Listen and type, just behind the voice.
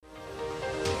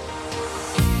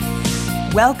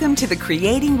Welcome to the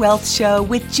Creating Wealth Show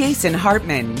with Jason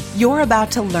Hartman. You're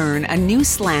about to learn a new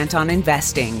slant on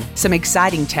investing, some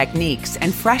exciting techniques,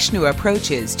 and fresh new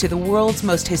approaches to the world's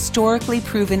most historically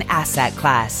proven asset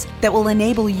class that will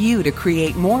enable you to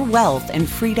create more wealth and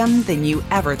freedom than you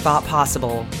ever thought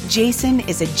possible. Jason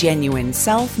is a genuine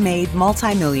self-made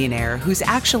multimillionaire who's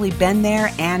actually been there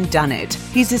and done it.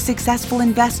 He's a successful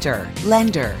investor,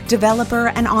 lender, developer,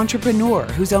 and entrepreneur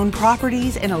who's owned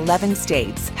properties in 11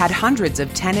 states, had hundreds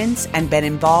of tenants, and been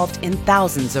involved in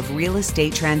thousands of real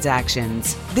estate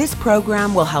transactions. This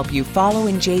program will help you follow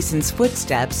in Jason's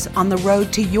footsteps on the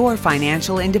road to your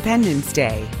financial independence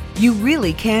day. You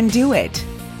really can do it.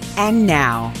 And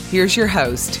now, here's your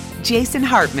host, Jason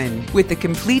Hartman, with the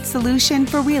complete solution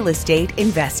for real estate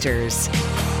investors.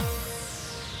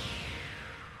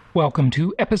 Welcome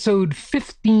to episode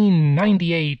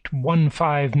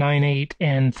 1598,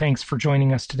 and thanks for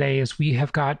joining us today as we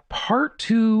have got part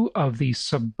 2 of the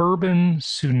suburban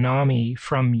tsunami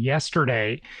from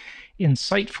yesterday.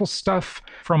 Insightful stuff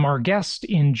from our guest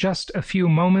in just a few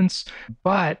moments,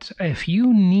 but if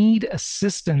you need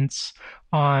assistance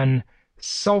on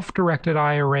self-directed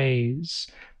IRAs,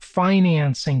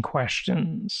 financing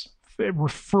questions,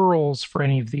 referrals for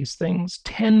any of these things,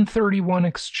 1031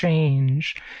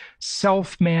 exchange,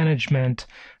 self-management,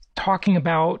 talking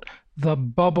about the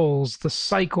bubbles, the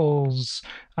cycles,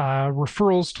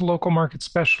 referrals to local market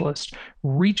specialists,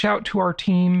 reach out to our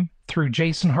team through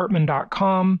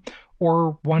jasonhartman.com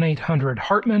or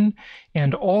 1-800-HARTMAN.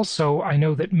 And also, I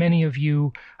know that many of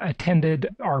you attended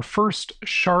our first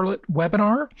Charlotte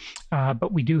webinar,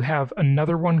 but we do have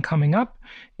another one coming up,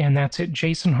 and that's at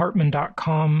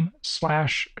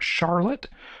jasonhartman.com/Charlotte.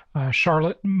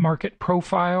 Charlotte market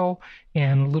profile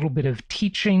and a little bit of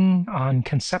teaching on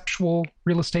conceptual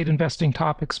real estate investing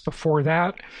topics before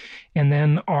that. And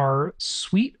then our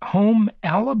Sweet Home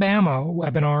Alabama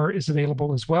webinar is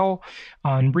available as well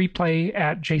on replay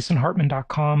at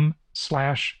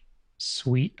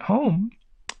jasonhartman.com/Sweet Home.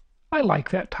 I like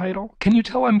that title. Can you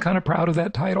tell I'm kind of proud of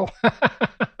that title?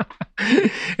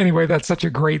 Anyway, that's such a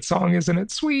great song, isn't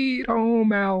it? Sweet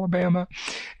Home Alabama.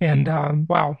 And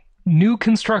wow. New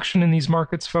construction in these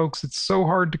markets, folks. It's so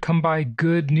hard to come by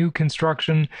good new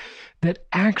construction that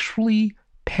actually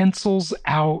pencils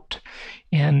out.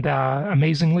 And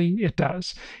amazingly, it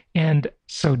does. And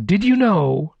so did you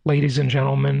know, ladies and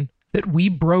gentlemen, that we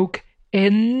broke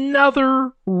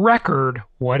another record?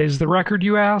 What is the record,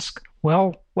 you ask?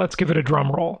 Well, let's give it a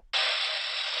drum roll.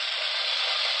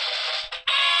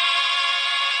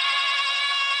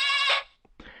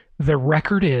 The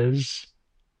record is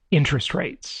interest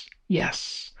rates.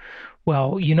 Yes.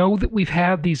 Well, you know that we've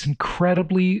had these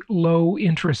incredibly low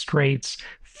interest rates.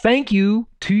 Thank you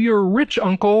to your rich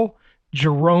uncle,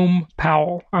 Jerome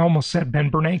Powell. I almost said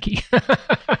Ben Bernanke.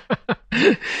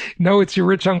 No, it's your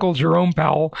rich uncle, Jerome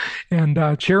Powell, and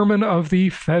chairman of the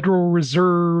Federal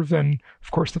Reserve. And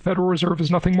of course, the Federal Reserve is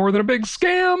nothing more than a big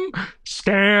scam,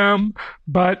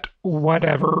 but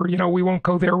whatever. You know, we won't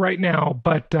go there right now.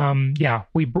 But yeah,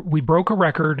 we broke a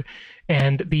record,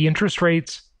 and the interest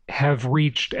rates have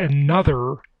reached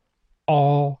another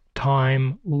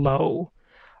all-time low.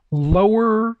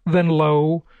 Lower than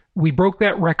low. We broke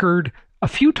that record a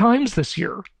few times this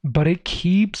year, but it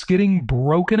keeps getting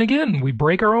broken again. We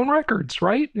break our own records,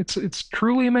 right? It's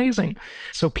truly amazing.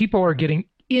 So people are getting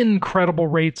incredible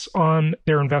rates on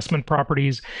their investment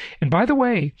properties. And by the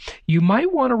way, you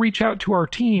might want to reach out to our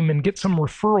team and get some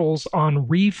referrals on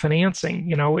refinancing.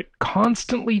 You know, it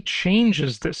constantly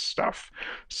changes this stuff.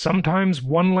 Sometimes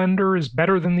one lender is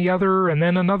better than the other, and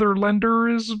then another lender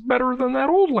is better than that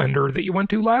old lender that you went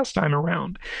to last time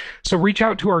around. So reach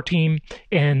out to our team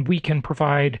and we can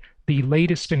provide the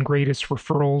latest and greatest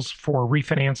referrals for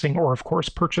refinancing or, of course,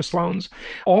 purchase loans.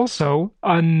 Also,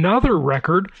 another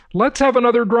record. Let's have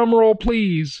another drum roll,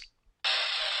 please.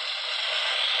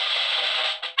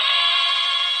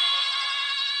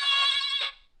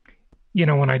 You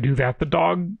know, when I do that, the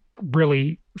dog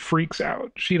really freaks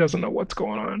out. She doesn't know what's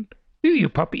going on. Do you,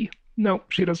 puppy? No,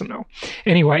 she doesn't know.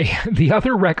 Anyway, the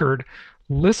other record,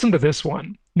 listen to this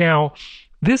one. Now,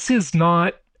 this is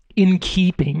not in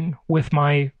keeping with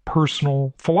my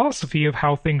personal philosophy of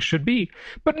how things should be.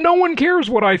 But no one cares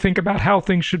what I think about how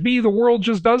things should be. The world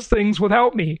just does things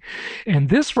without me. And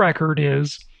this record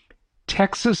is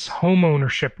Texas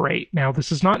homeownership rate. Now,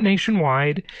 this is not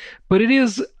nationwide, but it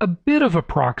is a bit of a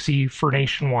proxy for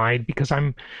nationwide because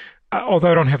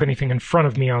although I don't have anything in front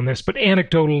of me on this, but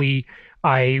anecdotally,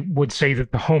 I would say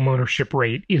that the homeownership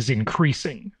rate is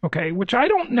increasing, okay, which I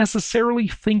don't necessarily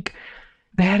think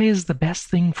that is the best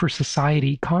thing for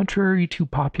society, contrary to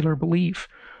popular belief.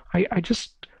 I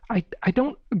I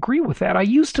don't agree with that. I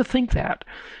used to think that.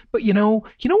 But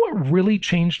what really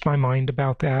changed my mind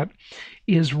about that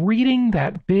is reading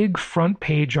that big front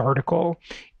page article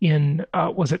in,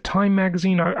 was it Time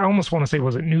magazine? I almost want to say,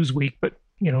 was it Newsweek? But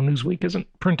Newsweek isn't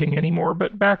printing anymore.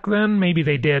 But back then, maybe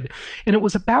they did. And it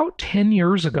was about 10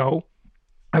 years ago.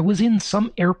 I was in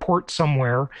some airport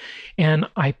somewhere, and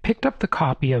I picked up the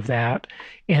copy of that,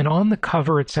 and on the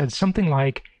cover it said something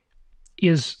like,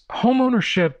 "Is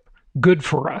homeownership good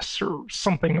for us?" or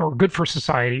something, or "good for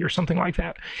society," or something like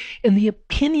that. And the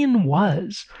opinion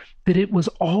was that it was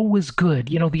always good.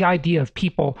 The idea of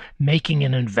people making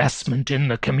an investment in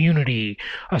the community,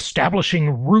 establishing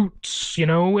roots,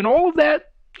 and all of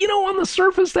that, on the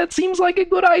surface, that seems like a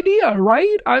good idea,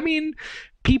 right? I mean,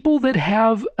 people that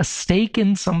have a stake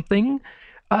in something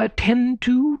tend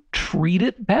to treat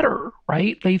it better,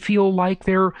 right? They feel like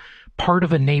they're part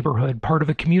of a neighborhood, part of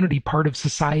a community, part of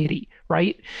society,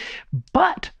 right?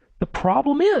 But the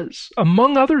problem is,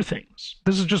 among other things,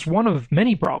 this is just one of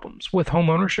many problems with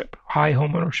homeownership, high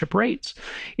homeownership rates,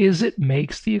 is it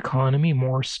makes the economy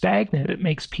more stagnant. It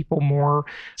makes people more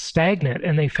stagnant.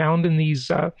 And they found in these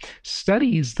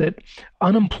studies that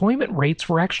unemployment rates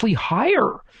were actually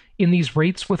higher in these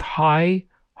rates with high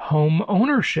home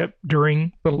ownership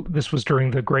this was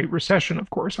during the Great Recession, of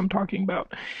course, I'm talking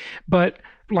about. But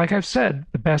like I've said,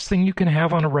 the best thing you can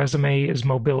have on a resume is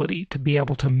mobility, to be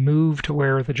able to move to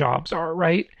where the jobs are,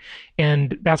 right?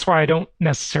 And that's why I don't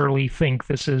necessarily think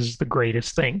this is the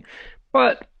greatest thing.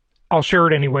 But I'll share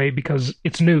it anyway because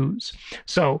it's news.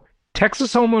 So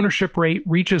Texas homeownership rate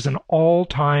reaches an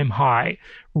all-time high.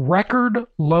 Record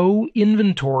low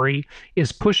inventory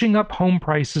is pushing up home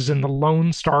prices in the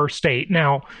Lone Star State.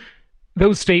 Now,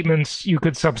 those statements you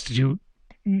could substitute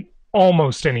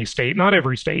almost any state, not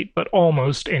every state, but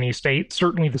almost any state,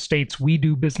 certainly the states we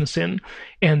do business in,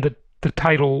 and the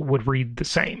title would read the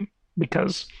same,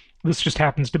 because this just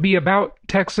happens to be about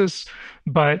Texas,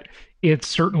 but it's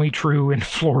certainly true in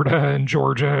Florida and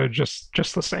Georgia,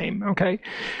 just the same, okay?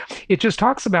 It just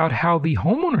talks about how the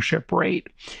homeownership rate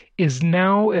is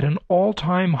now at an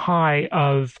all-time high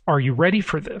of, are you ready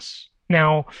for this?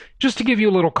 Now, just to give you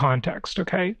a little context,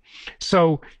 okay?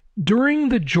 So during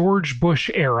the George Bush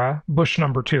era, Bush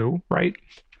number 2, right?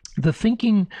 The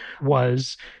thinking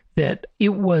was that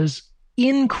it was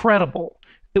incredible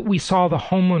that we saw the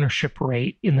homeownership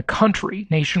rate in the country,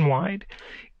 nationwide,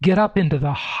 get up into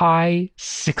the high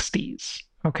 60s,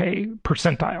 okay,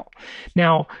 percentile.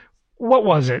 Now, what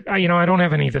was it? I don't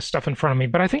have any of this stuff in front of me,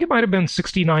 but I think it might have been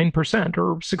 69%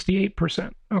 or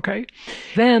 68%, okay?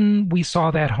 Then we saw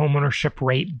that homeownership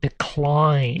rate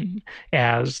decline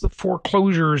as the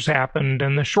foreclosures happened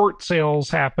and the short sales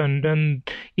happened, and,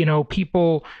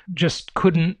 people just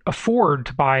couldn't afford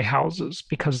to buy houses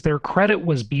because their credit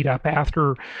was beat up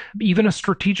after even a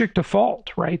strategic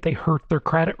default, right? They hurt their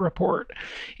credit report.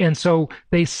 And so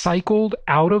they cycled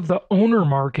out of the owner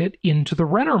market into the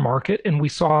renter market, and we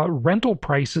saw rental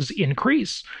prices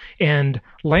increase, and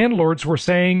landlords were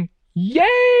saying,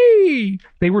 yay!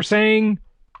 They were saying,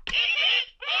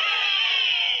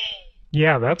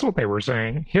 yeah, that's what they were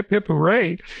saying. Hip, hip,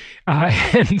 hooray.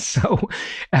 And so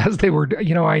as they were,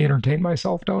 I entertain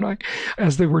myself, don't I?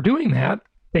 As they were doing that,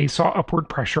 they saw upward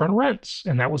pressure on rents,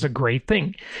 and that was a great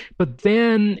thing. But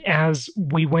then as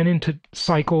we went into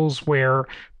cycles where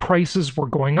prices were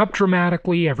going up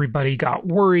dramatically, everybody got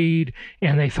worried,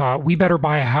 and they thought, we better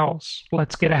buy a house.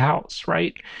 Let's get a house,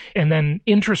 right? And then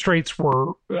interest rates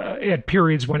were, at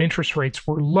periods when interest rates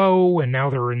were low, and now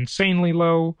they're insanely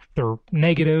low. They're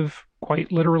negative, quite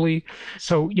literally.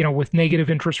 So, with negative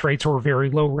interest rates, or very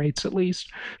low rates at least,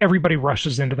 everybody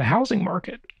rushes into the housing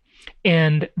market.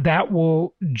 And that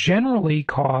will generally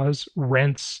cause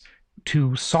rents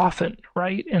to soften,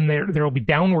 right? And there will be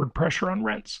downward pressure on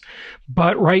rents.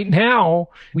 But right now,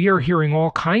 we are hearing all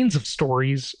kinds of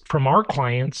stories from our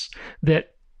clients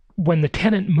that when the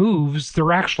tenant moves,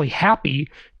 they're actually happy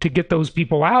to get those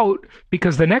people out,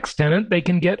 because the next tenant, they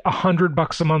can get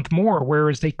 $100 a month more,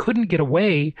 whereas they couldn't get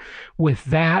away with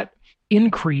that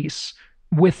increase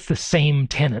with the same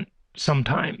tenant.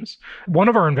 Sometimes. One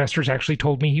of our investors actually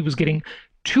told me he was getting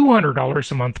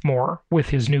 $200 a month more with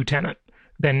his new tenant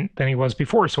than he was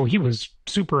before. So he was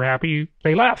super happy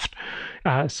they left.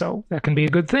 So that can be a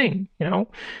good thing,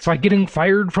 It's like getting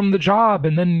fired from the job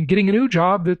and then getting a new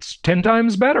job that's 10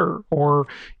 times better. Or,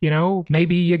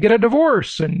 maybe you get a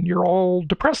divorce and you're all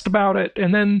depressed about it,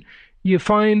 and then you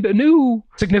find a new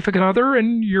significant other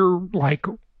and you're like,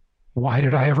 why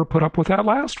did I ever put up with that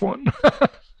last one?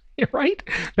 Right?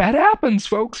 That happens,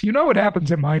 folks. It happens.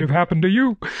 It might have happened to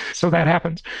you. So that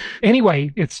happens.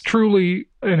 Anyway, it's truly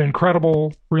an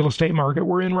incredible real estate market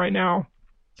we're in right now.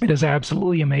 It is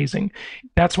absolutely amazing.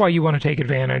 That's why you want to take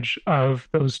advantage of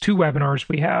those two webinars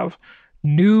we have.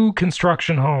 New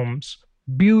construction homes,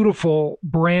 beautiful,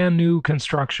 brand new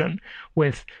construction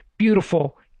with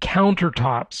beautiful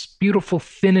countertops, beautiful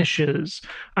finishes.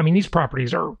 I mean, these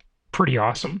properties are pretty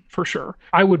awesome for sure.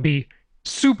 I would be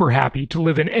super happy to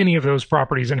live in any of those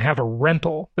properties and have a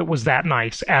rental that was that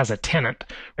nice as a tenant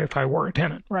if I were a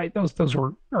tenant, right? Those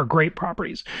are great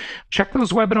properties. Check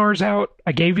those webinars out.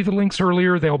 I gave you the links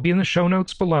earlier. They'll be in the show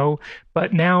notes below.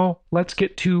 But now let's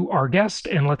get to our guest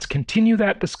and let's continue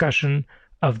that discussion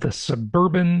of the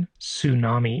suburban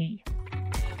tsunami.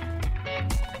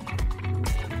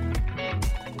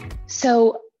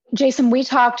 So, Jason, we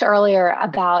talked earlier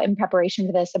about, in preparation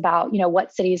for this, about,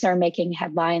 what cities are making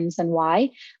headlines and why.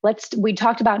 We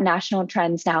talked about national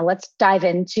trends now. Let's dive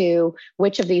into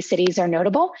which of these cities are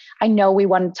notable. I know we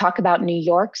want to talk about New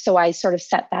York, so I sort of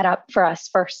set that up for us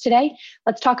first today.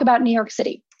 Let's talk about New York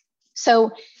City.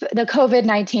 So the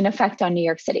COVID-19 effect on New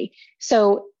York City.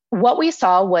 So what we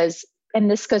saw was, and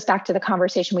this goes back to the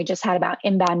conversation we just had about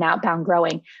inbound and outbound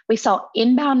growing. We saw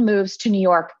inbound moves to New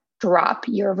York drop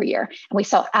year over year, and we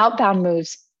saw outbound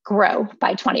moves grow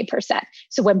by 20%.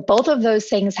 So when both of those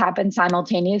things happen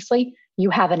simultaneously,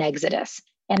 you have an exodus.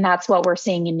 And that's what we're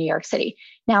seeing in New York City.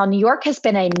 Now, New York has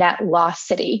been a net loss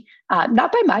city,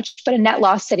 not by much, but a net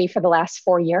loss city for the last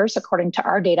 4 years, according to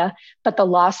our data. But the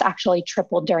loss actually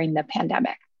tripled during the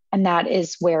pandemic. And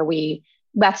that's where we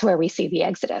see the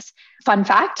exodus. Fun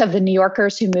fact, of the New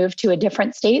Yorkers who moved to a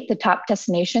different state, the top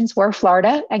destinations were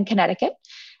Florida and Connecticut.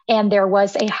 And there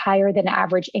was a higher than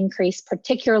average increase,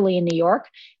 particularly in New York,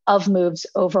 of moves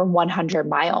over 100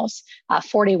 miles,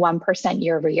 41%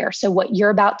 year over year. So what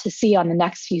you're about to see on the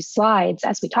next few slides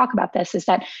as we talk about this is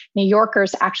that New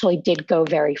Yorkers actually did go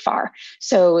very far.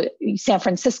 So San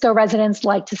Francisco residents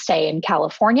like to stay in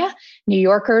California. New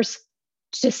Yorkers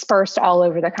dispersed all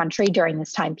over the country during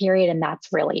this time period, and that's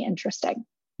really interesting.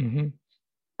 Mm-hmm.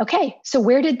 Okay, so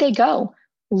where did they go?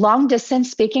 Long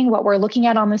distance speaking, what we're looking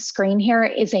at on the screen here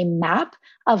is a map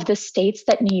of the states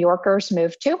that New Yorkers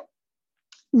moved to.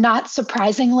 Not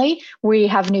surprisingly, we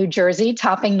have New Jersey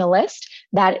topping the list.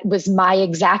 That was my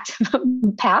exact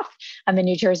path. I'm in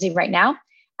New Jersey right now.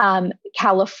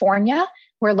 California,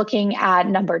 we're looking at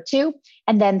number 2.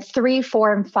 And then 3,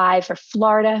 4, and 5 are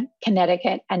Florida,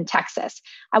 Connecticut, and Texas.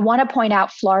 I want to point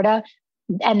out Florida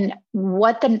and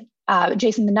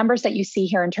Jason, the numbers that you see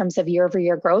here in terms of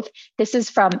year-over-year growth, this is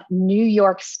from New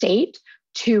York State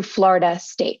to Florida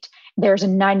State. There's a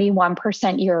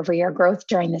 91% year-over-year growth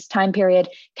during this time period.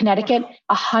 Connecticut,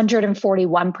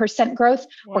 141% growth.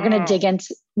 Wow. We're going to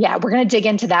dig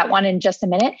into that one in just a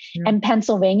minute. Yeah. And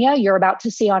Pennsylvania, you're about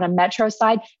to see on a metro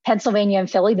side, Pennsylvania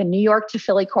and Philly, the New York to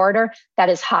Philly corridor, that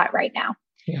is hot right now.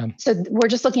 Yeah. So we're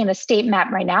just looking at a state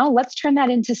map right now. Let's turn that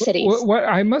into cities. What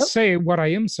I must say, what I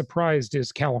am surprised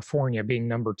is California being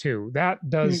number 2. That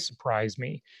does surprise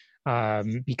me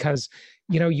because,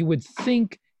 you would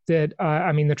think that,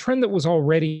 the trend that was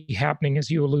already happening, as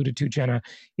you alluded to, Jenna,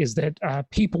 is that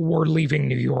people were leaving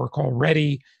New York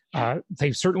already.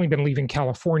 They've certainly been leaving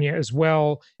California as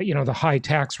well. The high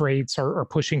tax rates are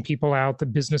pushing people out, the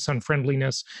business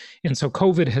unfriendliness. And so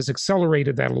COVID has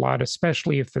accelerated that a lot,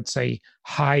 especially if it's a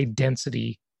high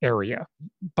density area.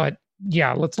 But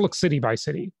yeah, let's look city by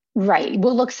city. Right.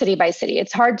 We'll look city by city.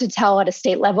 It's hard to tell at a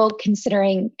state level,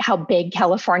 considering how big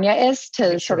California is,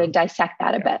 to sort of dissect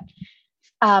that a bit.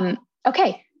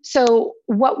 Okay. So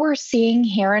what we're seeing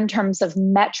here in terms of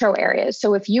metro areas.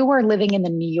 So if you were living in the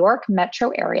New York metro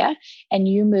area and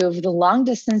you moved the long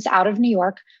distance out of New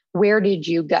York, where did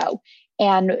you go?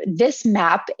 And this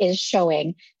map is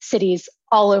showing cities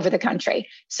all over the country.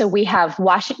 So we have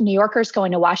New Yorkers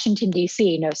going to Washington,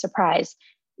 D.C., no surprise.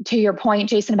 To your point,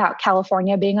 Jason, about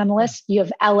California being on the list, you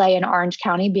have LA and Orange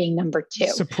County being number 2.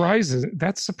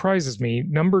 That surprises me.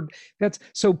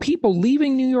 So people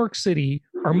leaving New York City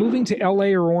are moving to LA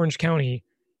or Orange County.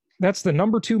 That's the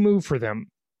number 2 move for them.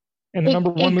 And the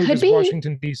number 1 move is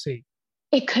Washington, D.C.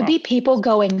 It could be people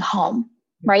going home,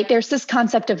 right? There's this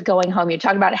concept of going home. You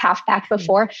talked about halfback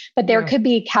before, but there could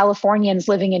be Californians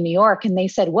living in New York and they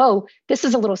said, whoa, this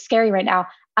is a little scary right now.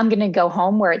 I'm going to go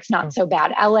home where it's not so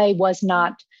bad. LA was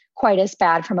not quite as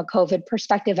bad from a COVID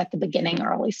perspective at the beginning,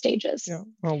 early stages. Yeah,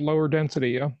 well, lower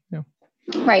density, yeah.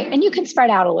 Right, and you can spread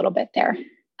out a little bit there.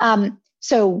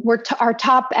 So our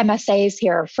top MSAs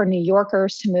here for New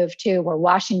Yorkers to move to were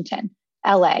Washington,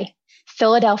 LA,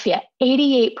 Philadelphia,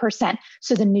 88%.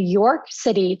 So the New York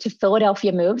City to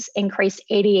Philadelphia moves increased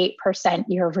 88%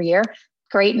 year over year.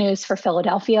 Great news for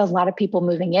Philadelphia. A lot of people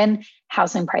moving in,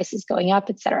 housing prices going up,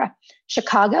 et cetera.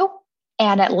 Chicago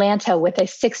and Atlanta with a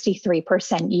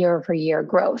 63% year-over-year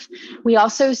growth. We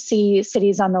also see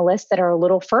cities on the list that are a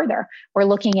little further. We're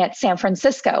looking at San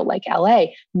Francisco, like LA,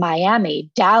 Miami,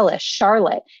 Dallas,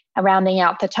 Charlotte, rounding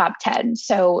out the top 10.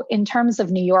 So in terms of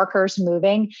New Yorkers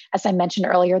moving, as I mentioned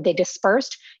earlier, they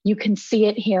dispersed. You can see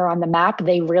it here on the map.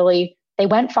 They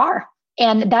went far.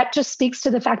 And that just speaks to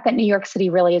the fact that New York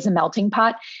City really is a melting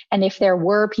pot. And if there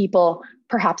were people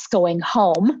perhaps going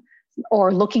home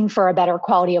or looking for a better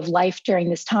quality of life during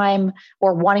this time,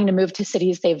 or wanting to move to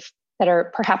cities that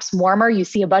are perhaps warmer, you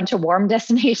see a bunch of warm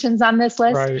destinations on this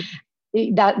list.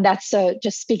 Right. That's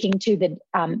just speaking to the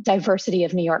diversity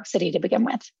of New York City to begin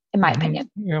with, in my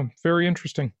opinion. Yeah, very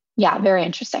interesting. Yeah, very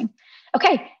interesting.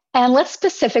 Okay, and let's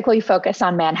specifically focus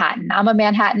on Manhattan. I'm a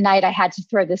Manhattanite. I had to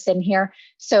throw this in here.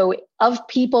 So of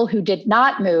people who did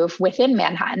not move within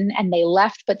Manhattan and they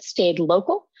left but stayed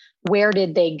local, where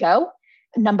did they go?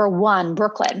 Number 1,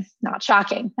 Brooklyn, not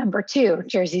shocking. Number 2,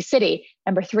 Jersey City.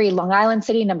 Number 3, Long Island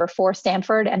City. Number 4,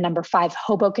 Stamford. And number 5,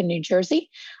 Hoboken, New Jersey.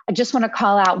 I just want to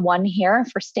call out one here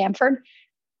for Stamford.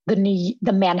 The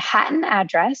Manhattan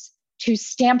address to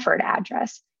Stamford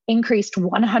address increased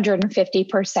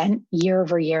 150% year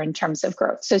over year in terms of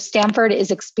growth. So Stamford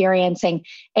is experiencing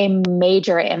a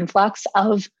major influx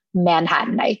of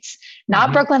Manhattanites, not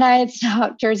Brooklynites,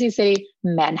 not Jersey City,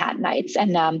 Manhattanites.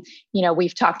 And,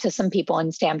 we've talked to some people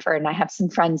in Stamford, and I have some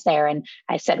friends there, and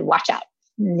I said, watch out.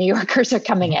 New Yorkers are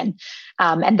coming in,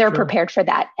 and they're prepared for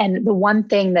that. And the one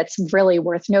thing that's really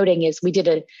worth noting is we did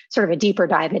a sort of a deeper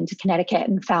dive into Connecticut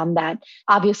and found that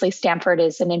obviously Stamford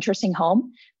is an interesting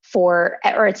home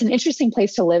it's an interesting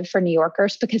place to live for New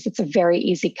Yorkers because it's a very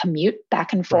easy commute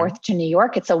back and forth to New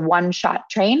York. It's a one-shot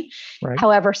train. Right.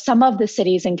 However, some of the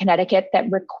cities in Connecticut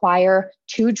that require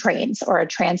 2 trains or a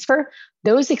transfer,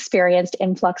 those experienced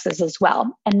influxes as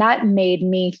well. And that made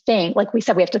me think, like we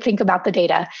said, we have to think about the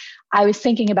data. I was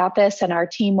thinking about this, and our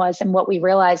team was, and what we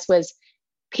realized was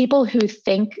people who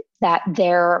think that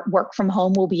their work from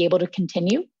home will be able to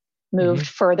continue moved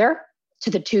further to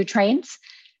the 2 trains.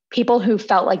 People who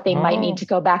felt like they might need to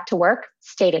go back to work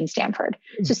stayed in Stamford.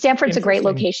 So Stamford's a great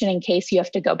location in case you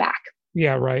have to go back.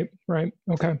 Yeah, right.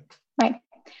 Okay. Right.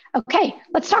 Okay,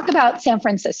 let's talk about San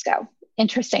Francisco.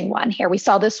 Interesting one here. We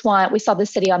saw this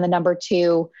city on the number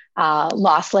 2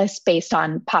 loss list based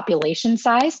on population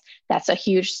size. That's a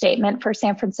huge statement for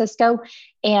San Francisco.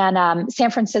 And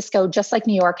San Francisco, just like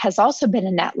New York, has also been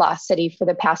a net loss city for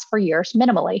the past 4 years,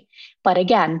 minimally. But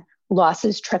again,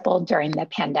 losses tripled during the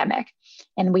pandemic.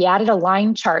 And we added a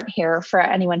line chart here for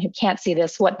anyone who can't see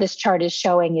this. What this chart is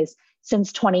showing is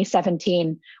since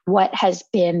 2017, what has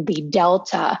been the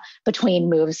delta between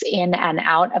moves in and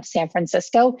out of San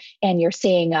Francisco. And you're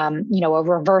seeing, a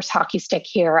reverse hockey stick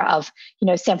here of,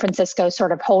 San Francisco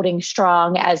sort of holding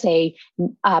strong as a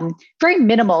very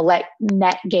minimal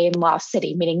net gain loss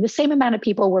city, meaning the same amount of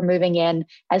people were moving in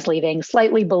as leaving,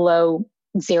 slightly below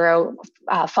 0,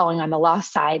 falling on the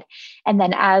loss side. And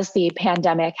then as the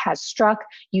pandemic has struck,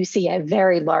 you see a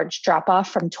very large drop off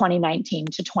from 2019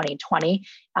 to 2020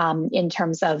 in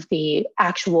terms of the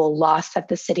actual loss that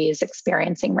the city is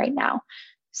experiencing right now.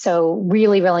 So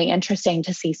really, really interesting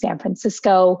to see San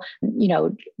Francisco,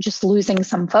 just losing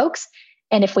some folks.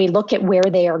 And if we look at where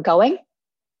they are going,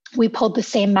 we pulled the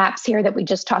same maps here that we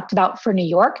just talked about for New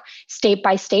York, state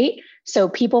by state. So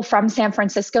people from San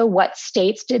Francisco, what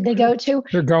states did they go to?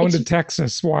 They're going to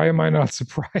Texas. Why am I not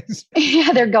surprised?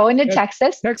 Yeah, they're going to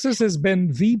Texas. Texas has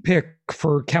been the pick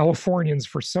for Californians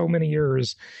for so many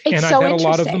years. And I bet a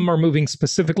lot of them are moving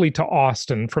specifically to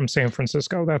Austin from San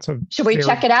Francisco. Should we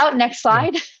check it out? Next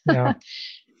slide. Yeah.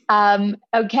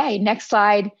 Okay, next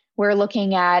slide. We're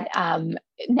looking at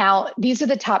now, these are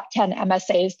the top 10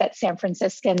 MSAs that San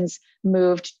Franciscans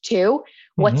moved to.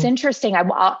 What's interesting, I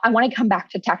want to come back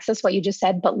to Texas, what you just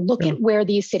said, but look at where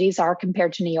these cities are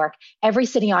compared to New York. Every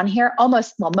city on here,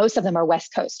 most of them are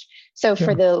West Coast. So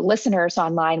for the listeners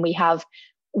online, we have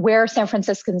where San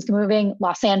Franciscans moving: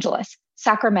 Los Angeles,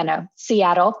 Sacramento,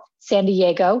 Seattle, San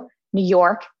Diego, New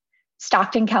York,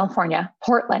 Stockton, California,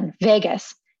 Portland,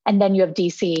 Vegas, and then you have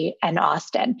DC and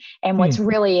Austin. And what's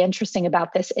really interesting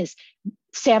about this is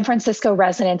San Francisco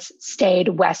residents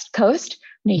stayed West Coast.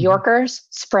 New Yorkers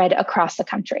spread across the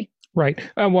country. Right.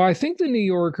 Well, I think the New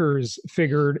Yorkers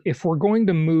figured if we're going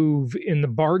to move in the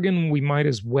bargain, we might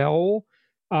as well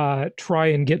try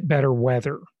and get better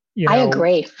weather. I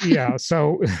agree. Yeah.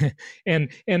 So, and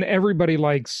everybody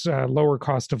likes lower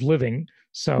cost of living.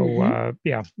 So,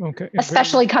 yeah, okay.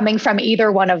 Especially coming from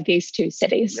either one of these two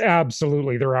cities.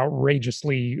 Absolutely. They're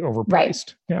outrageously overpriced.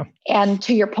 Right. Yeah. And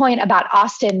to your point about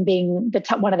Austin being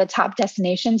one of the top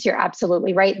destinations, you're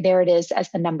absolutely right. There it is as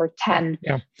the number 10.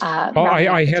 Yeah. Well,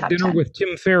 I had dinner 10. with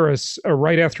Tim Ferriss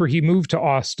right after he moved to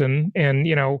Austin. And,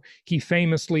 he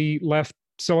famously left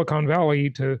Silicon Valley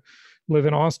to live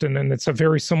in Austin. And it's a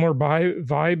very similar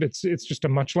vibe. It's just a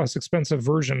much less expensive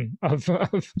version of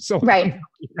Silicon Right. Valley.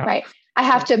 Yeah. Right. I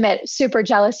have to admit, super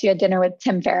jealous you had dinner with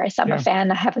Tim Ferriss. I'm a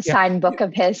fan. I have a signed book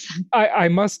of his. I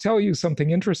must tell you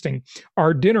something interesting.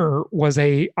 Our dinner was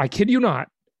I kid you not,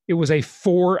 it was a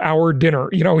 4-hour dinner.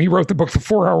 He wrote the book, The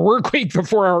 4-Hour Workweek, The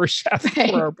 4-Hour Chef, The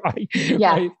 4-Hour Body.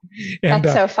 Yeah. Right? And,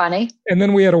 that's so funny. And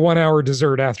then we had a 1-hour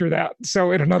dessert after that.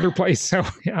 So at another place. So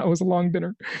yeah, it was a long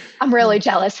dinner. I'm really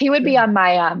jealous. He would be on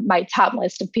my my top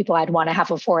list of people I'd want to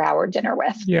have a 4-hour dinner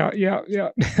with. Yeah.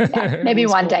 Maybe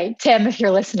one day. Tim, if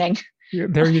you're listening. Yeah,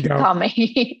 there you go. Call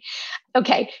me.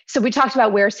 Okay. So we talked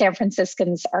about where San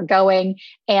Franciscans are going.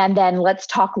 And then let's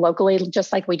talk locally,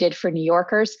 just like we did for New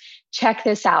Yorkers. Check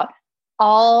this out.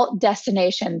 All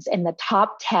destinations in the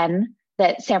top 10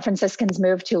 that San Franciscans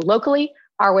move to locally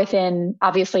are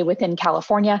obviously within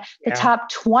California. The top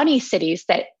 20 cities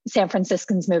that San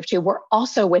Franciscans moved to were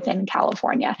also within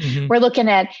California. Mm-hmm. We're looking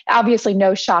at, obviously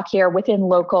no shock here, within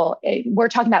local. We're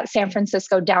talking about San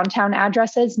Francisco downtown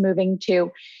addresses moving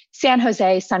to San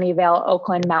Jose, Sunnyvale,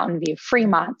 Oakland, Mountain View,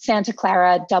 Fremont, Santa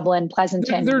Clara, Dublin,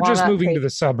 Pleasanton. They're just moving to the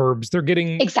suburbs. They're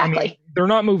getting exactly. They're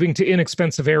not moving to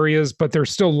inexpensive areas, but they're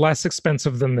still less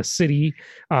expensive than the city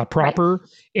proper,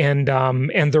 right.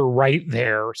 And they're right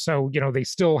there. So they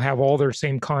still have all their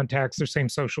same contacts, their same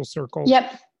social circles.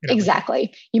 Yep,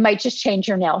 exactly. You might just change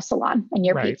your nail salon and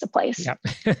your pizza place. Yep,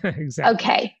 exactly.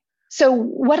 Okay. So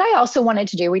what I also wanted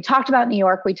to do, we talked about New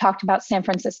York, we talked about San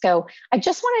Francisco. I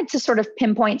just wanted to sort of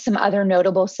pinpoint some other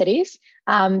notable cities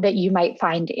that you might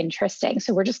find interesting.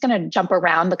 So we're just going to jump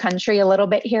around the country a little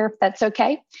bit here, if that's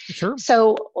okay. Sure.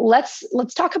 So let's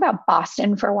talk about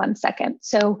Boston for 1 second.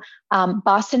 So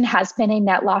Boston has been a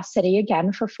net loss city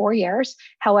again for 4 years.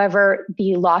 However,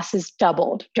 the losses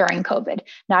doubled during COVID.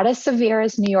 Not as severe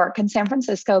as New York and San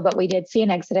Francisco, but we did see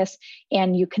an exodus.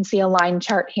 And you can see a line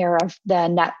chart here of the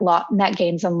net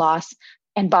gains and loss,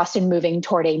 and Boston moving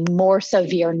toward a more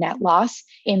severe net loss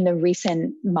in the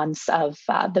recent months of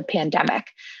the pandemic.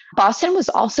 Boston was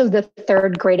also the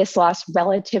third greatest loss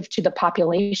relative to the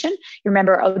population. You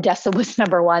remember Odessa was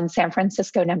number 1, San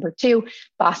Francisco number 2,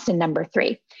 Boston number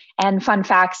 3. And fun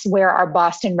facts, where are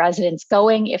Boston residents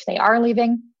going if they are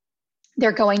leaving?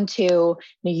 They're going to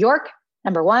New York,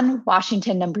 number 1,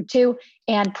 Washington, number 2,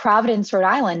 and Providence, Rhode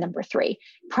Island, number 3.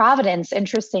 Providence,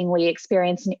 interestingly,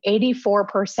 experienced an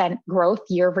 84% growth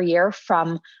year over year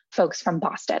from folks from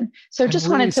Boston. So just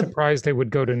I'm really wanted to surprised they would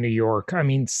go to New York. I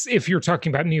mean, if you're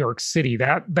talking about New York City,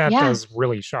 that does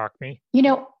really shock me.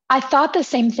 I thought the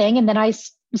same thing. And then I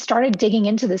started digging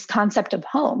into this concept of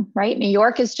home, right? New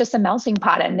York is just a melting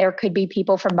pot, and there could be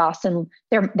people from Boston.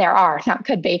 There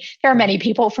are many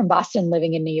people from Boston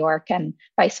living in New York, and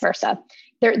vice versa.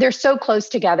 They're so close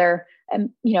together. And,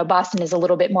 Boston is a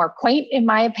little bit more quaint, in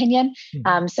my opinion.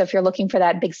 Mm-hmm. So if you're looking for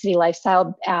that big city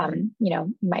lifestyle,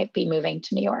 you might be moving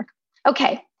to New York.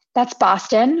 Okay. That's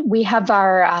Boston. We have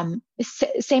our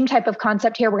same type of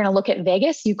concept here. We're going to look at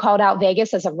Vegas. You called out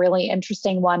Vegas as a really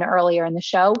interesting one earlier in the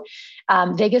show.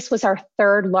 Vegas was our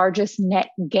third largest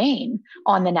net gain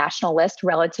on the national list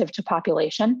relative to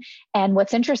population. And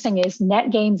what's interesting is net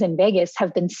gains in Vegas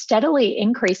have been steadily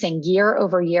increasing year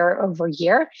over year over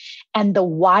year. And the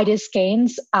widest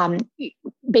gains,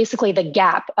 basically the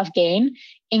gap of gain,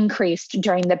 increased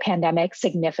during the pandemic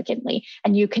significantly.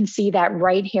 And you can see that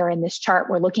right here in this chart.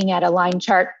 We're looking at a line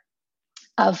chart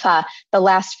of the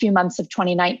last few months of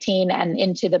 2019 and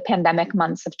into the pandemic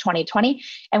months of 2020.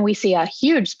 And we see a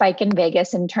huge spike in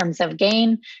Vegas in terms of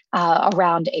gain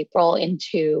around April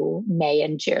into May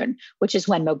and June, which is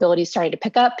when mobility started to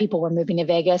pick up. People were moving to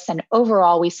Vegas. And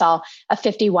overall, we saw a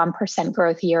 51%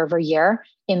 growth year over year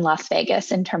in Las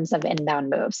Vegas in terms of inbound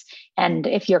moves. And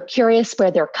if you're curious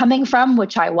where they're coming from,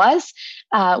 which I was,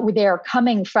 they're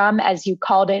coming from, as you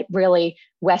called it, really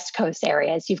West Coast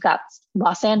areas. You've got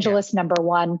Los Angeles, number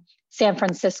 1, San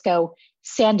Francisco,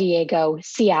 San Diego,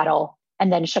 Seattle,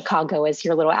 and then Chicago is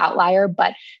your little outlier,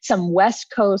 but some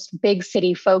West Coast big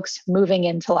city folks moving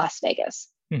into Las Vegas.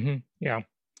 Mm-hmm. Yeah.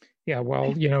 Yeah.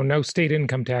 Well, no state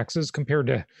income taxes compared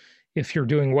to, if you're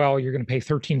doing well, you're going to pay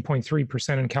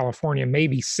 13.3% in California,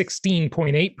 maybe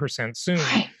 16.8% soon.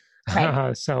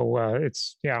 Right. So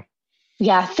it's, yeah.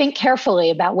 Yeah. Think carefully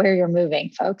about where you're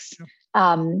moving, folks.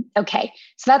 Okay.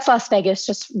 So that's Las Vegas,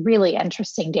 just really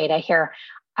interesting data here.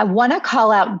 I want to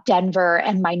call out Denver,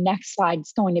 and my next slide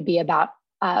is going to be about,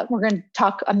 we're going to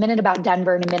talk a minute about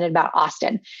Denver and a minute about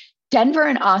Austin. Denver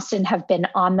and Austin have been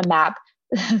on the map,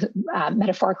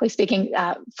 metaphorically speaking,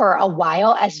 for a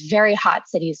while as very hot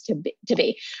cities to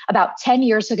be. About 10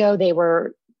 years ago, they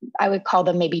were, I would call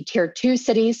them maybe tier 2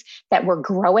 cities that were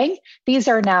growing. These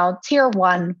are now tier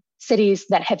 1 cities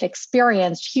that have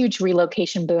experienced huge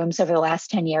relocation booms over the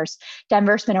last 10 years.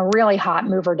 Denver's been a really hot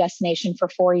mover destination for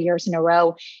 4 years in a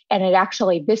row. And it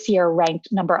actually this year ranked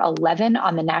number 11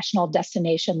 on the national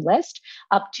destination list,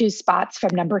 up 2 spots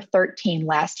from number 13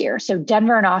 last year. So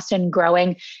Denver and Austin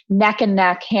growing neck and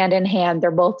neck, hand in hand. They're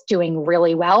both doing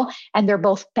really well. And they're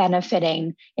both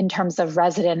benefiting in terms of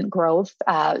resident growth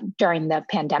during the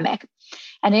pandemic.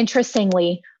 And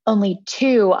interestingly, only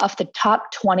 2 of the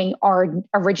top 20 are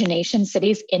origination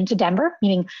cities into Denver,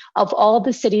 meaning of all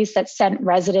the cities that sent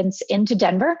residents into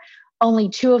Denver, only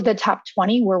 2 of the top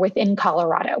 20 were within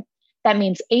Colorado. That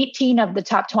means 18 of the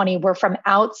top 20 were from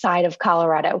outside of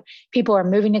Colorado. People are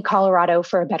moving to Colorado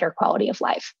for a better quality of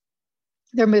life.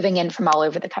 They're moving in from all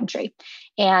over the country.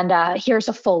 And here's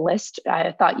a full list.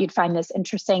 I thought you'd find this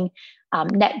interesting.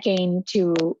 Net gain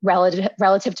to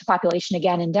relative to population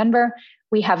again in Denver.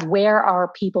 We have where are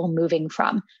people moving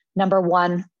from? Number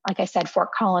 1, like I said, Fort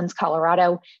Collins,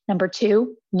 Colorado. Number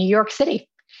 2, New York City.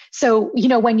 So,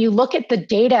 when you look at the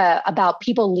data about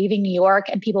people leaving New York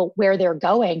and people where they're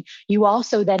going, you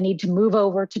also then need to move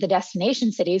over to the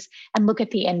destination cities and look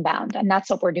at the inbound. And that's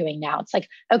what we're doing now. It's like,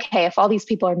 okay, if all these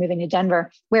people are moving to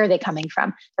Denver, where are they coming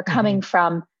from? They're coming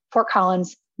from Fort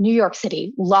Collins, New York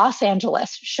City, Los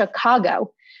Angeles,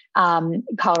 Chicago,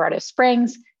 Colorado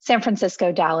Springs, San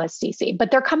Francisco, Dallas, DC, but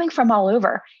they're coming from all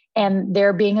over and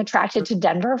they're being attracted to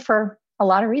Denver for a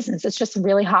lot of reasons. It's just a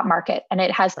really hot market and it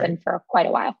has been for quite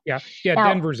a while. Yeah. Now,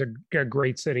 Denver's a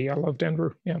great city. I love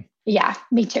Denver. Yeah,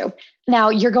 me too. Now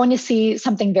you're going to see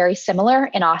something very similar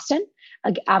in Austin.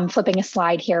 I'm flipping a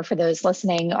slide here for those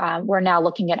listening. We're now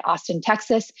looking at Austin,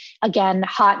 Texas. Again,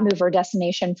 hot mover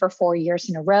destination for 4 years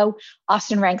in a row.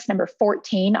 Austin ranks number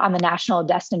 14 on the national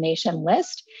destination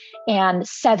list. And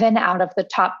 7 out of the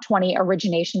top 20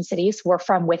 origination cities were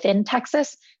from within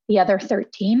Texas. The other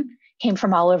 13 came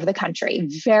from all over the country.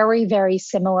 Very, very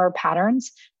similar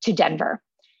patterns to Denver.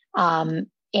 And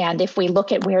if we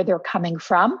look at where they're coming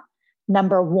from,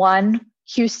 number 1,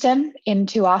 Houston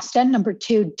into Austin. Number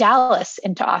 2, Dallas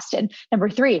into Austin. Number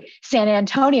 3, San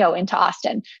Antonio into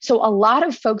Austin. So a lot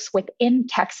of folks within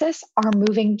Texas are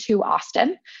moving to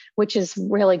Austin, which is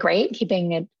really great,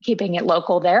 keeping it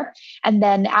local there. And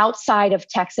then outside of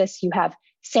Texas, you have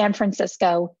San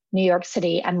Francisco, New York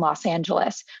City, and Los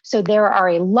Angeles. So there are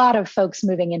a lot of folks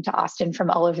moving into Austin from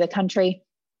all over the country,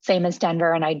 same as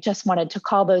Denver. And I just wanted to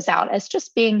call those out as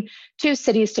just being 2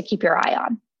 cities to keep your eye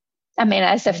on. I mean,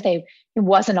 as if it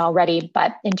wasn't already,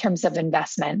 but in terms of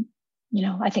investment,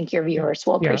 I think your viewers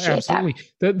will appreciate absolutely.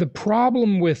 that. The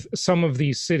problem with some of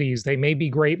these cities, they may be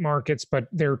great markets, but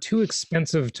they're too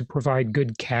expensive to provide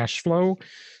good cash flow.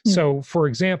 So, for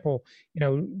example,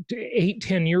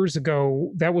 8-10 years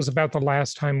ago, that was about the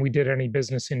last time we did any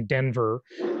business in Denver.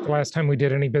 The last time we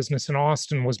did any business in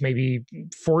Austin was maybe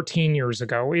 14 years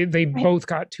ago. They both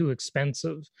got too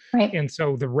expensive. Right. And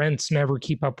so the rents never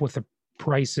keep up with the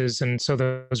prices, and so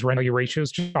those rent value ratios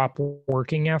stop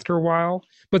working after a while.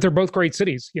 But they're both great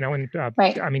cities, and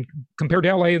I mean, compared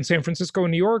to LA and San Francisco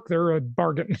and New York, they're a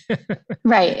bargain.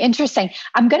 Right. Interesting.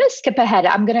 I'm going to skip ahead.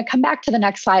 I'm going to come back to the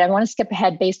next slide. I want to skip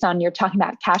ahead based on you're talking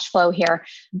about cash flow here.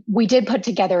 We did put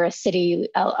together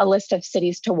a list of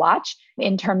cities to watch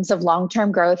in terms of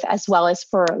long-term growth, as well as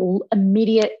for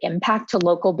immediate impact to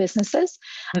local businesses.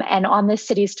 And on this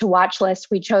cities to watch list,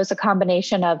 we chose a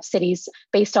combination of cities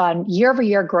based on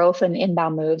year-over-year growth and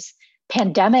inbound moves,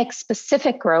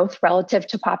 pandemic-specific growth relative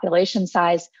to population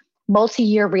size,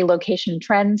 multi-year relocation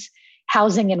trends,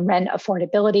 housing and rent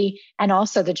affordability, and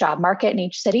also the job market in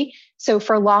each city. So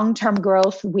for long-term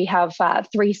growth, we have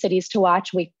 3 cities to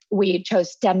watch. We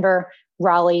chose Denver,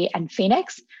 Raleigh, and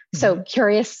Phoenix. So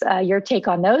curious your take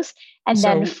on those. And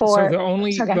then the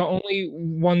only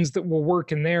ones that will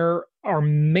work in there are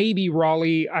maybe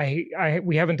Raleigh.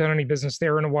 We haven't done any business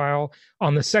there in a while.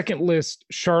 On the second list,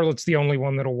 Charlotte's the only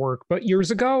one that'll work. But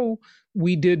years ago,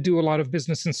 we did do a lot of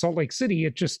business in Salt Lake City.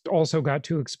 It just also got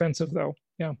too expensive, though.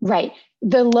 Yeah. Right.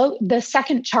 The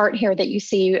second chart here that you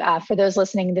see, for those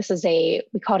listening,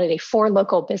 we called it a for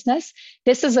local business.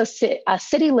 This is a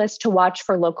city list to watch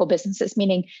for local businesses,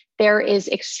 meaning there is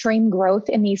extreme growth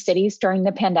in these cities during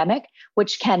the pandemic,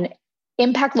 which can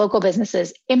impact local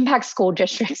businesses, impact school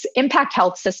districts, impact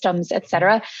health systems, et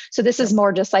cetera. So this is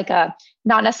more just like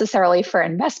not necessarily for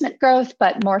investment growth,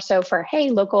 but more so for,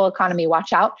 hey, local economy,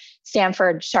 watch out,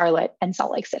 Stanford, Charlotte, and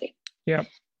Salt Lake City. Yeah.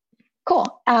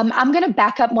 Cool. I'm going to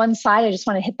back up one slide. I just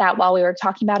want to hit that while we were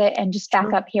talking about it and just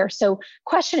back up here. So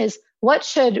question is, what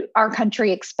should our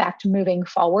country expect moving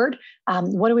forward?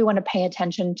 What do we want to pay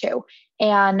attention to?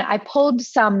 And I pulled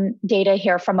some data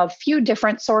here from a few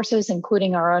different sources,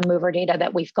 including our own mover data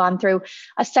that we've gone through.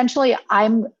 Essentially,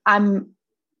 I'm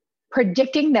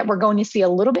predicting that we're going to see a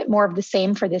little bit more of the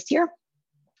same for this year.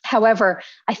 However,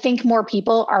 I think more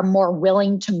people are more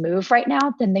willing to move right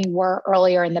now than they were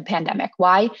earlier in the pandemic.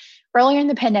 Why? Earlier in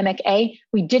the pandemic, A,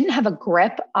 we didn't have a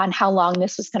grip on how long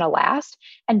this was going to last.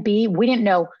 And B, we didn't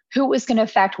know who it was going to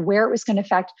affect, where it was going to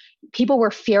affect. People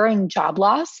were fearing job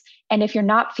loss. And if you're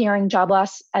not fearing job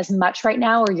loss as much right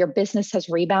now, or your business has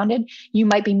rebounded, you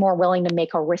might be more willing to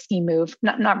make a risky move,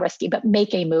 not risky, but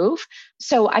make a move.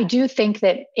 So I do think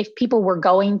that if people were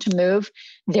going to move,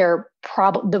 the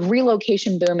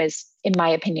relocation boom is, in my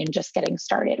opinion, just getting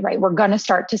started, right? We're going to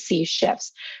start to see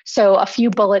shifts. So a few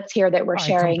bullets here that we're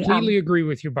sharing. I completely agree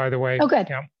with you, by the way. Oh, good.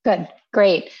 Yeah. Good.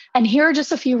 Great. And here are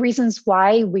just a few reasons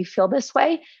why we feel this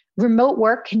way. Remote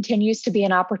work continues to be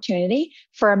an opportunity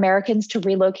for Americans to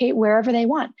relocate wherever they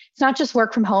want. It's not just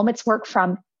work from home, it's work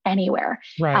from anywhere.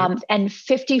 Right. And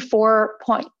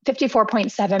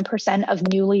 54.7% of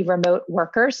newly remote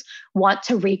workers want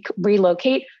to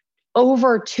relocate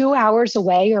over 2 hours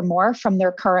away or more from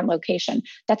their current location.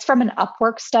 That's from an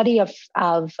Upwork study of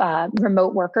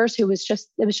remote workers it was just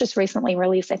recently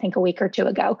released, I think a week or two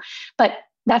ago. But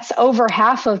that's over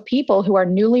half of people who are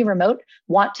newly remote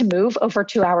want to move over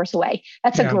 2 hours away.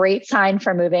 That's a great sign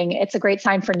for moving. It's a great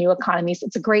sign for new economies.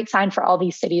 It's a great sign for all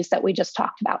these cities that we just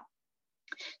talked about.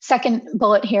 Second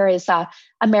bullet here is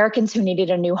Americans who needed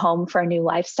a new home for a new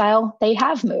lifestyle, they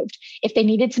have moved. If they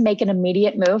needed to make an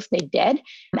immediate move, they did.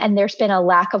 And there's been a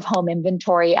lack of home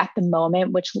inventory at the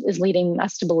moment, which is leading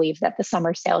us to believe that the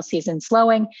summer sales season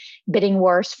slowing. Bidding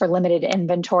wars for limited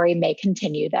inventory may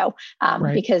continue, though,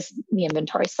 because the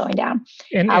inventory is slowing down.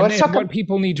 And what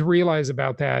people need to realize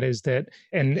about that is that,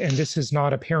 and this is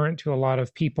not apparent to a lot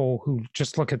of people who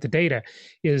just look at the data,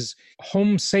 is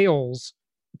home sales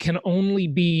can only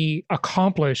be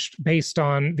accomplished based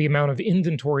on the amount of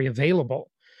inventory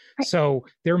available. Right. So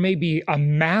there may be a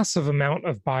massive amount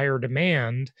of buyer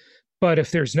demand, but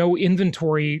if there's no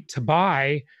inventory to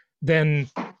buy, then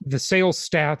the sales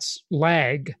stats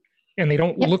lag and they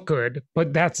don't look good,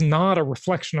 but that's not a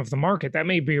reflection of the market. That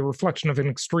may be a reflection of an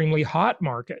extremely hot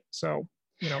market. So,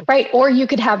 right. Or you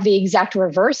could have the exact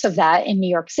reverse of that in New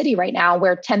York City right now,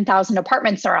 where 10,000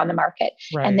 apartments are on the market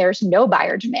and there's no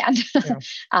buyer demand. Yeah.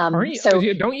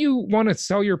 Don't you want to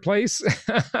sell your place?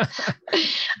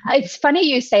 It's funny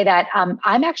you say that.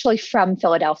 I'm actually from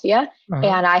Philadelphia,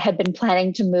 and I had been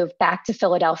planning to move back to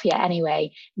Philadelphia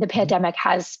anyway. The pandemic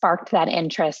has sparked that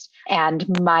interest, and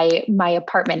my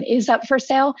apartment is up for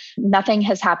sale. Nothing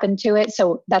has happened to it.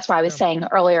 So that's why I was saying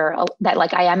earlier that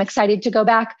I am excited to go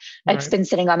back. It's been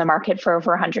sitting on the market for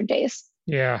over 100 days.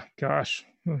 Yeah, gosh.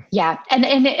 Yeah.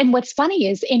 And what's funny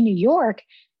is in New York,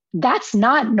 that's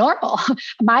not normal.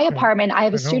 My apartment, I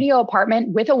have a studio apartment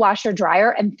with a washer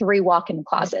dryer and 3 walk-in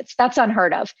closets. That's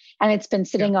unheard of. And it's been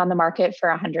sitting on the market for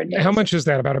 100 days. How much is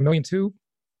that? About $1.2 million?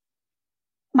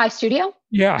 My studio?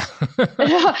 Yeah.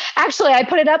 Actually, I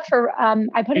put it up for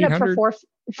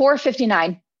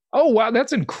 $459. Oh, wow.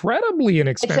 That's incredibly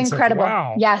inexpensive. It's incredible.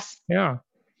 Wow. Yes. Yeah.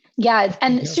 Yeah.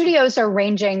 And studios are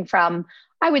ranging from,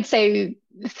 I would say,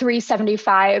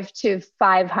 $375 to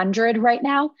 $500 right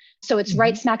now. So it's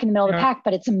right smack in the middle of the pack,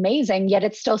 but it's amazing. Yet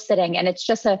it's still sitting, and it's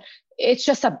just a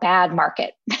bad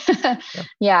market.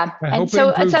 Yeah. I hope it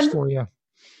improves for you.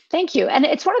 Thank you. And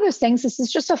it's one of those things. This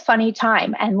is just a funny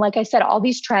time. And like I said, all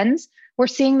these trends, we're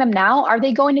seeing them now. Are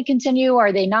they going to continue?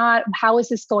 Are they not? How is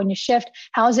this going to shift?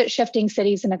 How is it shifting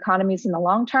cities and economies in the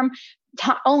long term?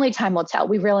 Only time will tell.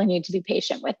 We really need to be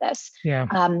patient with this.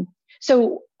 Yeah.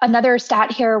 So another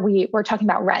stat here, we're talking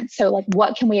about rents. So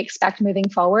what can we expect moving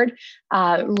forward?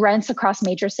 Rents across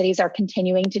major cities are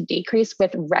continuing to decrease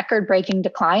with record-breaking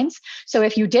declines. So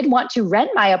if you did want to rent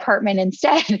my apartment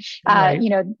instead,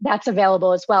 that's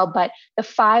available as well. But the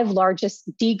 5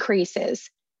 largest decreases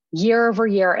year over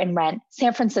year in rent,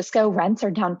 San Francisco rents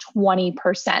are down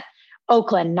 20%.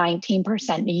 Oakland,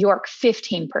 19%, New York,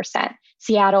 15%,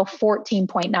 Seattle,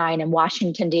 14.9, and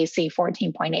Washington, D.C.,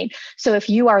 14.8. So if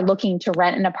you are looking to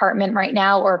rent an apartment right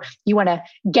now, or you want to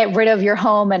get rid of your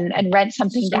home and rent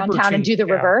something Super downtown cheap, and do the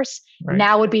reverse, right.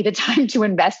 Now would be the time to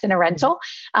invest in a rental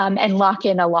and lock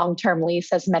in a long-term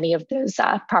lease, as many of those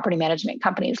property management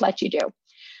companies let you do.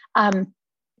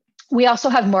 We also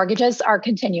have mortgages are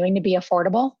continuing to be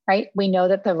affordable, right? We know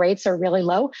that the rates are really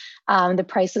low. The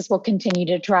prices will continue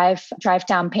to drive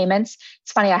down payments.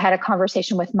 It's funny, I had a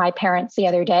conversation with my parents the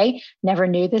other day, never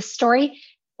knew this story.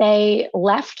 They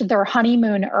left their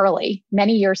honeymoon early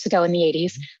many years ago in the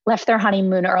 80s, left their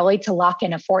honeymoon early to lock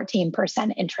in a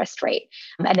 14% interest rate.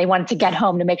 And they wanted to get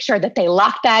home to make sure that they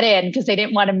locked that in because they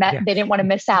didn't want to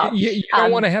miss out. You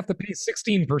don't want to have to pay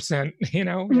 16%, you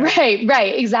know? Yeah.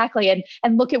 Right, exactly.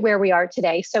 And look at where we are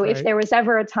today. So if there was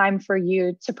ever a time for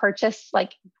you to purchase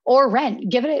or rent,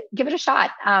 give it a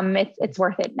shot. It's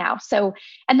worth it now. So,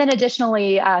 and then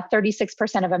additionally,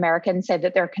 36% of Americans say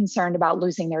that they're concerned about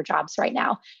losing their jobs right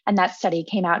now. And that study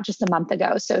came out just a month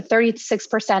ago. So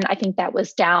 36%, I think that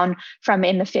was down from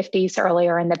in the 50s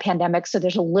earlier in the pandemic. So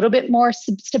there's a little bit more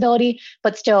stability,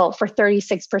 but still for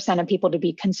 36% of people to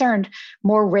be concerned,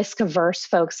 more risk averse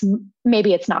folks,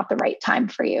 maybe it's not the right time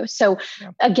for you. So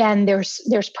again, there's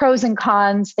pros and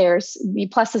cons, there's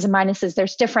pluses and minuses,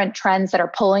 there's different trends that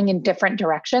are pulling in different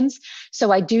directions.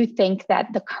 So I do think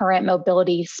that the current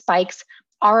mobility spikes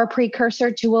are a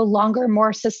precursor to a longer,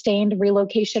 more sustained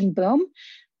relocation boom,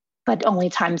 but only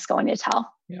time's going to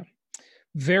tell. Yeah.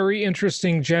 Very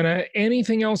interesting, Jenna.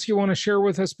 Anything else you want to share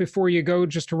with us before you go,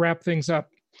 just to wrap things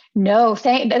up? No,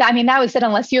 that was it.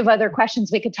 Unless you have other questions,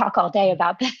 we could talk all day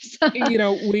about this.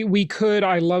 We could.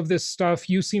 I love this stuff.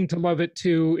 You seem to love it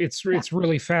too. It's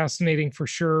really fascinating for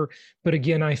sure. But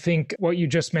again, I think what you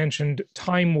just mentioned,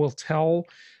 time will tell.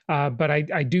 But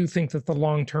I do think that the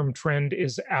long-term trend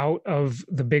is out of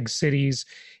the big cities.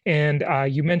 And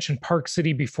you mentioned Park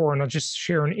City before, and I'll just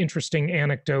share an interesting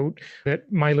anecdote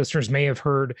that my listeners may have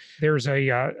heard. There's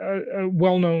a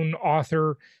well-known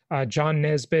author, John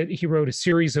Nesbitt. He wrote a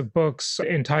series of books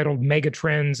entitled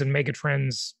Megatrends and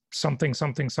Megatrends something,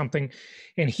 something, something.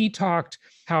 And he talked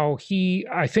how he,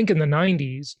 I think in the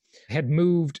 90s, had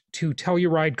moved to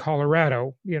Telluride,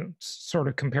 Colorado, sort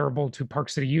of comparable to Park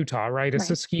City, Utah, right? It's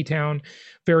a ski town,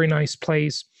 very nice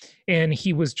place. And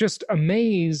he was just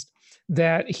amazed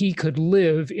that he could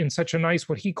live in such a nice,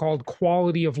 what he called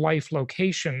quality of life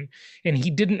location. And he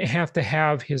didn't have to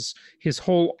have his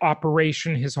whole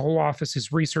operation, his whole office,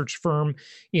 his research firm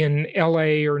in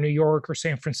LA or New York or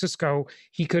San Francisco.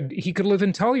 He could live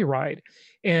in Telluride.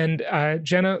 And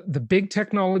Jenna, the big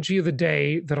technology of the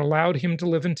day that allowed him to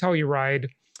live in Telluride,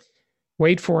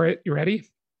 wait for it, you ready?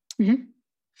 Mm-hmm.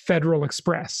 Federal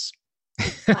Express.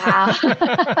 Wow.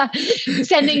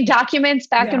 Sending documents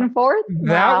back and forth.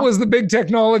 That was the big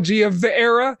technology of the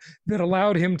era that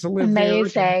allowed him to live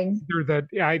Amazing. there.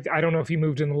 I don't know if he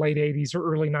moved in the late 80s or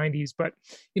early 90s, but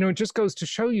it just goes to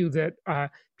show you that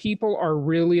people are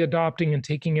really adopting and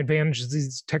taking advantage of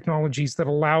these technologies that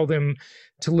allow them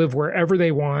to live wherever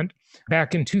they want.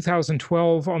 Back in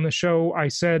 2012 on the show, I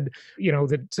said,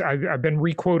 that I've been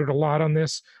requoted a lot on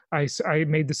this. I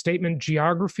made the statement,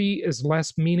 geography is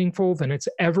less meaningful than it's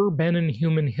ever been in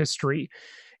human history.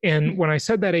 And when I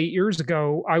said that 8 years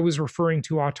ago, I was referring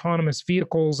to autonomous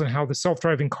vehicles and how the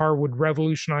self-driving car would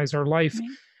revolutionize our life. Right.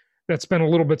 That's been a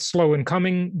little bit slow in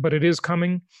coming, but it is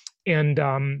coming. And,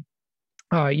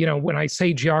 when I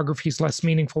say geography is less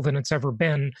meaningful than it's ever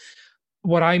been,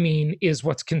 what I mean is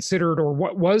what's considered, or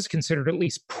what was considered at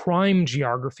least, prime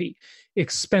geography,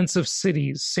 expensive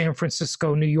cities, San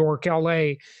Francisco, New York,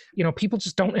 LA. People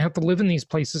just don't have to live in these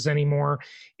places anymore.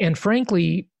 And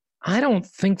frankly, I don't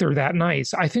think they're that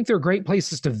nice. I think they're great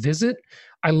places to visit.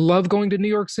 I love going to New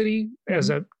York City as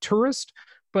a tourist,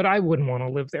 but I wouldn't want to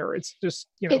live there. It's just,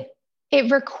 It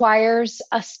requires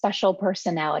a special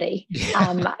personality.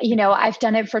 I've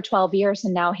done it for 12 years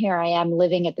and now here I am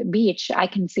living at the beach. I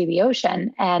can see the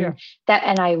ocean and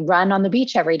I run on the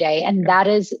beach every day. And that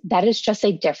is just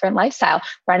a different lifestyle.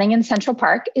 Running in Central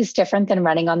Park is different than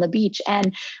running on the beach.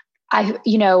 And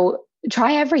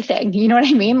try everything. You know what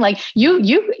I mean? Like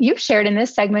you've shared in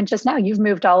this segment just now, you've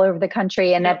moved all over the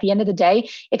country. And at the end of the day,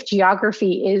 if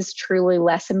geography is truly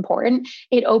less important,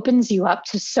 it opens you up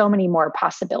to so many more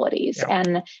possibilities.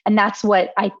 And that's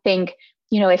what I think,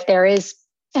 if there is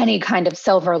any kind of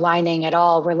silver lining at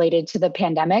all related to the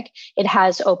pandemic, it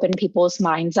has opened people's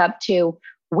minds up to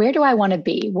where do I want to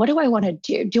be? What do I want to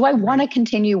do? Do I want to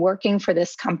continue working for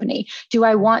this company? Do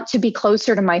I want to be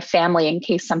closer to my family in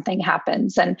case something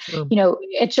happens? And,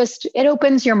 it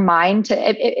opens your mind to,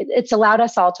 it's allowed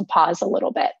us all to pause a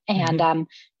little bit. And,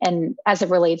 and as it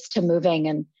relates to moving,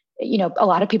 and, a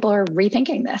lot of people are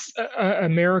rethinking this.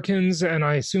 Americans, and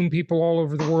I assume people all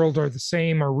over the world are the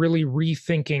same, are really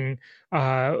rethinking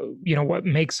what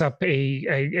makes up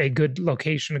a good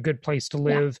location, a good place to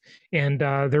live. Yeah. And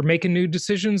they're making new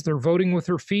decisions. They're voting with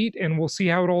their feet, and we'll see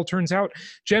how it all turns out.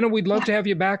 Jenna, we'd love to have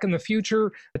you back in the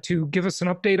future to give us an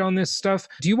update on this stuff.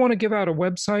 Do you want to give out a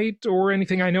website or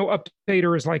anything? I know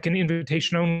Updater is like an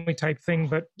invitation only type thing,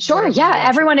 but sure. Yeah.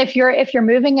 Everyone, if you're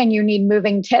moving and you need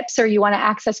moving tips or you want to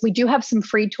access, we do have some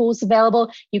free tools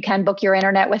available. You can book your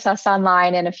internet with us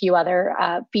online and a few other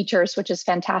features, which is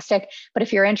fantastic. But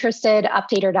if you're interested,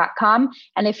 updater.com.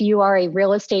 And if you are a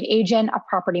real estate agent, a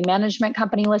property management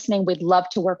company listening, we'd love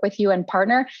to work with you and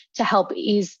partner to help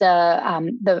ease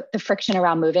the friction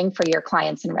around moving for your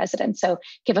clients and residents. So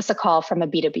give us a call from a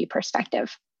B2B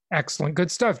perspective. Excellent.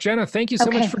 Good stuff. Jenna, thank you so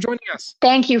much for joining us.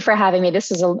 Thank you for having me. This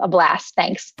was a blast.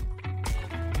 Thanks.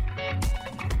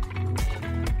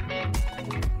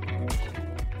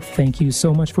 Thank you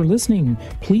so much for listening.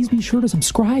 Please be sure to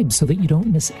subscribe so that you don't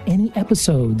miss any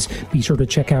episodes. Be sure to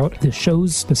check out the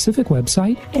show's specific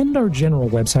website and our general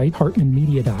website,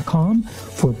 hartmanmedia.com,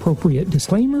 for appropriate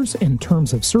disclaimers and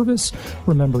terms of service.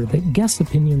 Remember that guest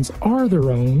opinions are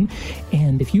their own,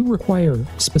 and if you require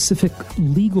specific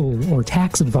legal or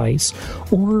tax advice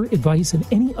or advice in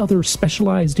any other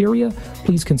specialized area,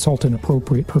 please consult an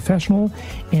appropriate professional.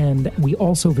 And we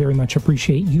also very much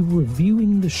appreciate you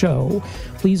reviewing the show.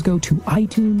 Please go to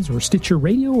iTunes or Stitcher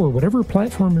Radio or whatever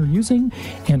platform you're using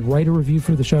and write a review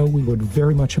for the show. We would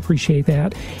very much appreciate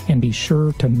that. And be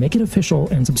sure to make it official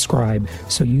and subscribe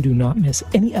so you do not miss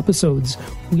any episodes.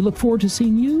 We look forward to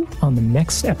seeing you on the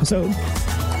next episode.